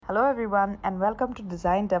Hello, everyone, and welcome to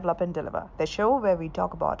Design, Develop, and Deliver, the show where we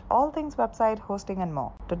talk about all things website hosting and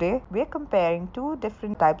more. Today, we're comparing two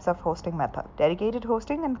different types of hosting methods, dedicated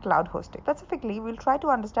hosting and cloud hosting. Specifically, we'll try to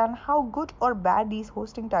understand how good or bad these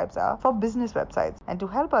hosting types are for business websites. And to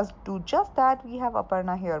help us do just that, we have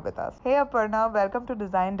Aparna here with us. Hey, Aparna, welcome to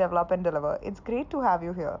Design, Develop, and Deliver. It's great to have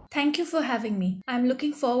you here. Thank you for having me. I'm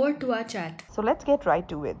looking forward to our chat. So let's get right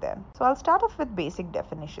to it then. So I'll start off with basic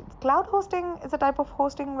definitions. Cloud hosting is a type of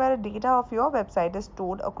hosting where data of your website is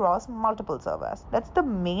stored across multiple servers. That's the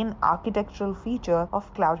main architectural feature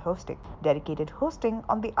of cloud hosting. Dedicated hosting,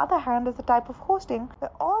 on the other hand, is a type of hosting where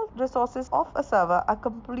all resources of a server are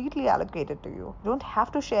completely allocated to you. You don't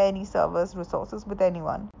have to share any server's resources with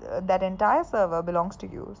anyone. That entire server belongs to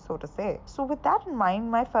you, so to say. So with that in mind,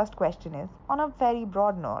 my first question is, on a very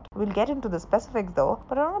broad note, we'll get into the specifics though,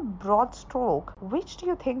 but on a broad stroke, which do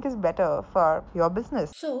you think is better for your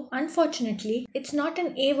business? So, unfortunately, it's not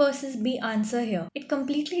an A versus B answer here. It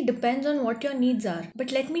completely depends on what your needs are.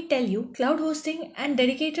 But let me tell you, cloud hosting and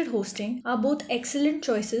dedicated hosting are both excellent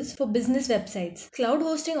choices for business websites. Cloud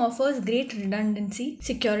hosting offers great redundancy,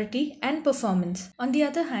 security, and performance. On the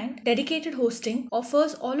other hand, dedicated hosting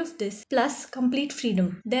offers all of this plus complete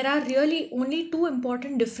freedom. There are really only two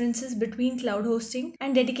important differences between cloud hosting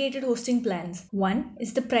and dedicated hosting plans. One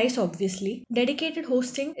is the price, obviously. Dedicated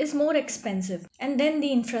hosting is more expensive, and then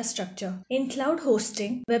the infrastructure. In cloud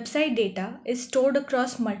hosting, website data is stored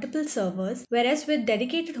across multiple servers, whereas with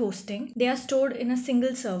dedicated hosting, they are stored in a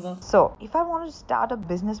single server. So, if I want to start a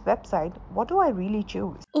business website, what do I really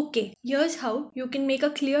choose? Okay, here's how you can make a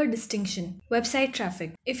clear distinction. Website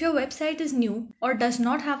traffic. If your website is new or does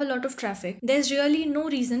not have a lot of traffic, there's really no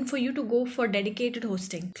reason for you to go for dedicated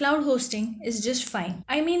hosting. Cloud hosting is just fine.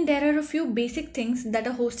 I mean, there are a few basic things that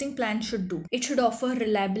a hosting plan should do. It should offer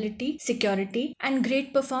reliability, security, and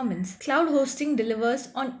great performance. Cloud hosting delivers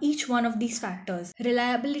on each one of these factors.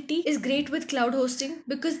 Reliability is great with cloud hosting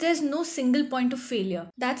because there's no single point of failure.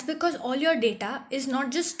 That's because all your data is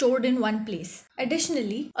not just stored in one place.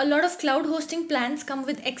 Additionally, a lot of cloud hosting plans come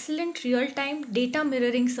with excellent real-time data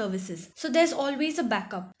mirroring services, so there's always a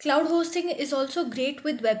backup. Cloud hosting is also great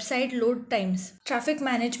with website load times. Traffic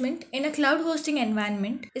management in a cloud hosting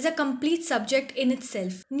environment is a complete subject in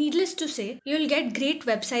itself. Needless to say, you'll get great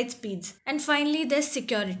website speeds. And finally, there's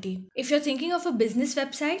security. If you're thinking of a business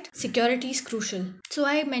website, security is crucial. So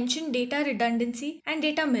I mentioned data redundancy and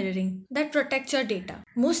data mirroring that protects your data.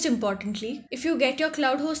 Most importantly, if you get your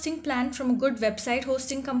cloud hosting plan from a good website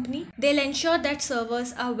hosting company, they'll ensure that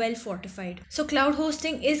servers are well fortified. So cloud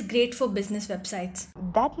hosting is great for business websites.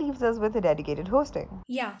 That leaves us with a dedicated hosting.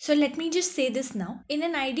 Yeah, so let me just say this now. In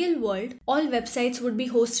an ideal world, all websites would be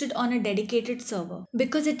hosted on a dedicated server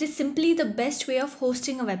because it is simply the best way of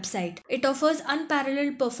hosting a website. It offers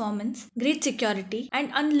unparalleled performance, great security,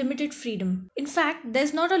 and unlimited freedom. In fact,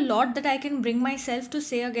 there's not a lot that I can bring myself to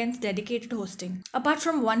say against dedicated hosting, apart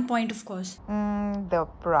from one point, of course. The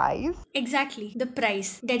price? Exactly, the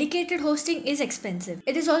price. Dedicated hosting is expensive.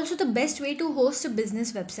 It is also the best way to host a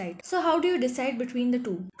business website. So how do you decide between the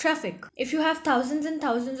two? Traffic. If you have thousands and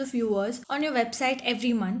thousands of viewers on your website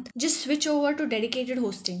every month, just switch over to dedicated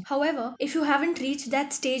hosting. However, if you haven't reached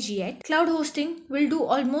that stage yet, cloud hosting will do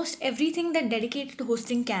almost everything that dedicated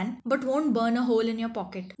hosting can, but won't burn a hole in your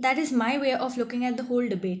pocket. That is my way of looking at the whole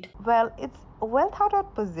debate. Well, it's a well thought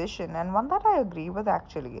out position and one that I agree with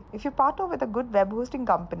actually. If you partner with a good web hosting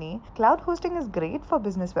company, cloud hosting is great for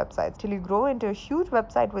business websites till you grow into a huge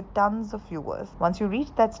website with tons of viewers. Once you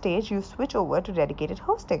reach that stage, you switch over to dedicated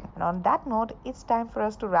hosting. And on that note, it's time for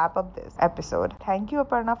us to wrap up this episode. Thank you,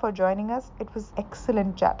 Aparna, for joining us. It was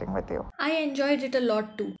excellent chatting with you. I enjoyed it a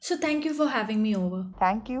lot too. So thank you for having me over.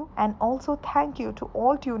 Thank you. And also thank you to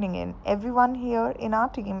all tuning in. Everyone here in our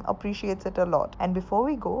team appreciates it a lot. And before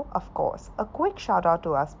we go, of course, a quick shout out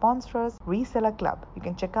to our sponsors, Reseller Club. You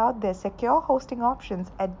can check out their secure hosting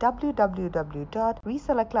options at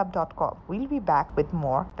www.resellerclub.com. We'll be back with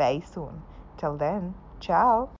more very soon. Till then, ciao.